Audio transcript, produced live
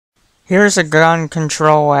Here's a gun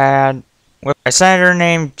control ad with a senator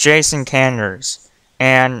named Jason Kanders.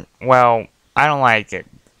 And, well, I don't like it.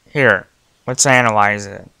 Here, let's analyze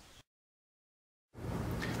it.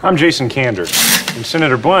 I'm Jason Kanders, and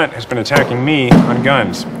Senator Blunt has been attacking me on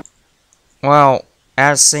guns. Well,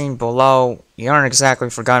 as seen below, you aren't exactly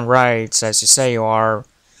for gun rights, as you say you are,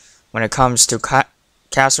 when it comes to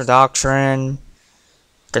Castro doctrine,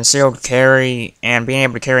 concealed carry, and being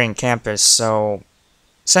able to carry in campus, so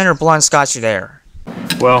Senator Blunt's got you there.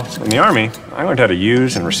 Well, in the Army, I learned how to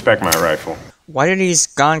use and respect my rifle. Why do these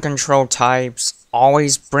gun control types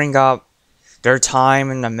always bring up their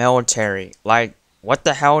time in the military? Like, what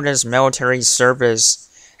the hell does military service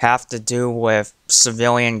have to do with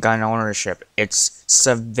civilian gun ownership? It's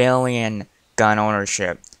civilian gun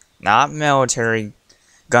ownership, not military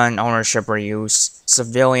gun ownership or use,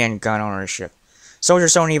 civilian gun ownership.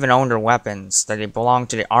 Soldiers don't even own their weapons, that they belong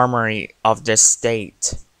to the armory of this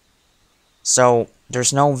state. So,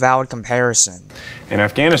 there's no valid comparison. In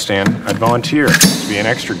Afghanistan, I'd volunteer to be an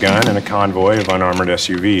extra gun in a convoy of unarmored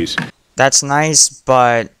SUVs. That's nice,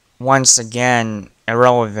 but once again,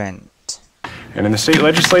 irrelevant. And in the state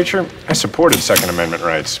legislature, I supported Second Amendment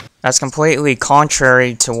rights. That's completely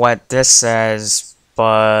contrary to what this says,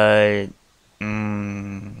 but...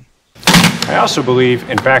 I also believe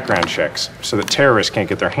in background checks, so that terrorists can't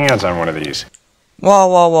get their hands on one of these.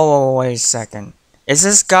 Whoa, wait a second. Is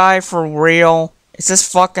this guy for real? Is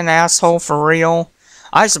this fucking asshole for real?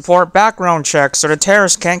 I support background checks so the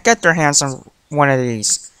terrorists can't get their hands on one of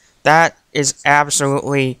these. That is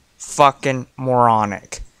absolutely fucking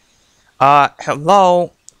moronic.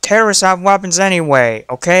 Hello? Terrorists have weapons anyway,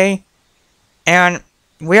 okay? And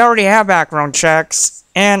we already have background checks,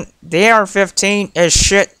 and the AR-15 is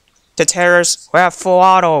shit to terrorists who have full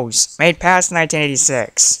autos made past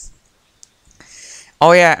 1986.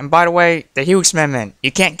 Oh yeah, and by the way, the Hughes Amendment.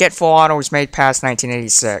 You can't get full autos made past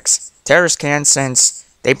 1986. Terrorists can, since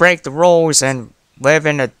they break the rules and live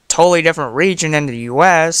in a totally different region in the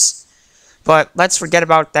US. But let's forget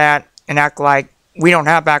about that and act like we don't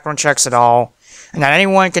have background checks at all, and that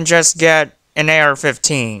anyone can just get an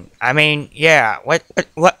AR-15. I mean, yeah,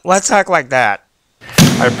 let's act like that.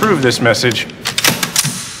 I approve this message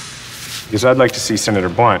because I'd like to see Senator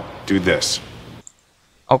Blunt do this.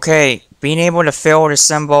 Okay, being able to field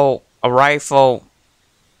assemble a rifle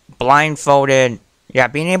blindfolded. Yeah,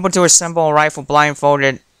 being able to assemble a rifle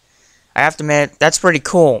blindfolded, I have to admit, that's pretty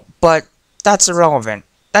cool, but that's irrelevant.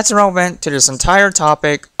 That's irrelevant to this entire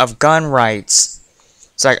topic of gun rights.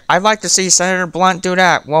 It's like, I'd like to see Senator Blunt do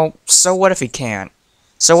that. Well, so what if he can't?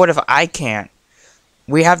 So what if I can't?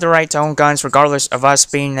 We have the right to own guns regardless of us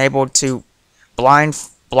being able to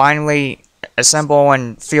blindly assemble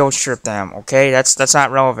and field strip them, okay? That's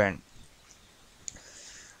not relevant.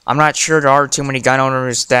 I'm not sure there are too many gun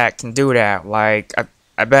owners that can do that. Like,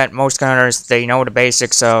 I bet most gun owners, they know the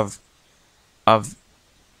basics of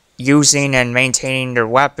using and maintaining their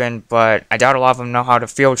weapon, but I doubt a lot of them know how to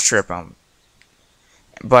field strip them.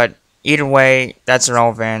 But either way, that's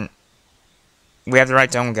irrelevant. We have the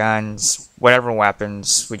right to own guns, whatever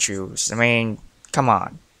weapons we choose. I mean, come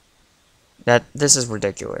on. This is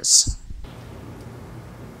ridiculous.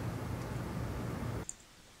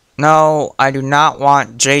 No, I do not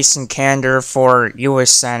want Jason Kanders for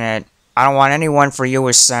U.S. Senate. I don't want anyone for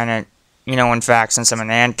U.S. Senate, you know, in fact, since I'm an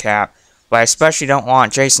Ancap. But I especially don't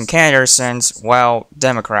want Jason Kanders since, well,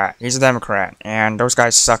 Democrat. He's a Democrat. And those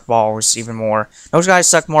guys suck balls even more. Those guys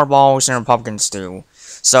suck more balls than Republicans do.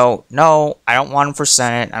 So, no, I don't want him for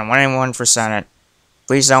Senate. I don't want anyone for Senate.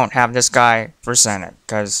 Please don't have this guy for Senate.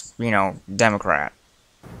 Because, you know, Democrat.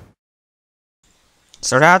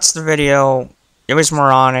 So that's the video. It was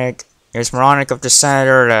moronic. It was moronic of the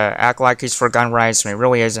senator to act like he's for gun rights when he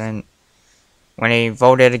really isn't. When he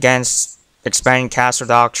voted against expanding Castro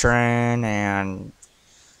doctrine and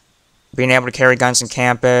being able to carry guns on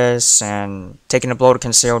campus and taking a blow to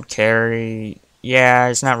concealed carry. Yeah,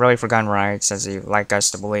 it's not really for gun rights as he'd like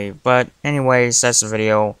us to believe. But anyways, that's the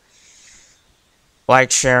video.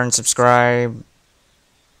 Like, share, and subscribe.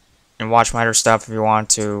 And watch my other stuff if you want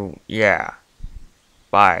to. Yeah.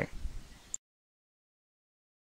 Bye.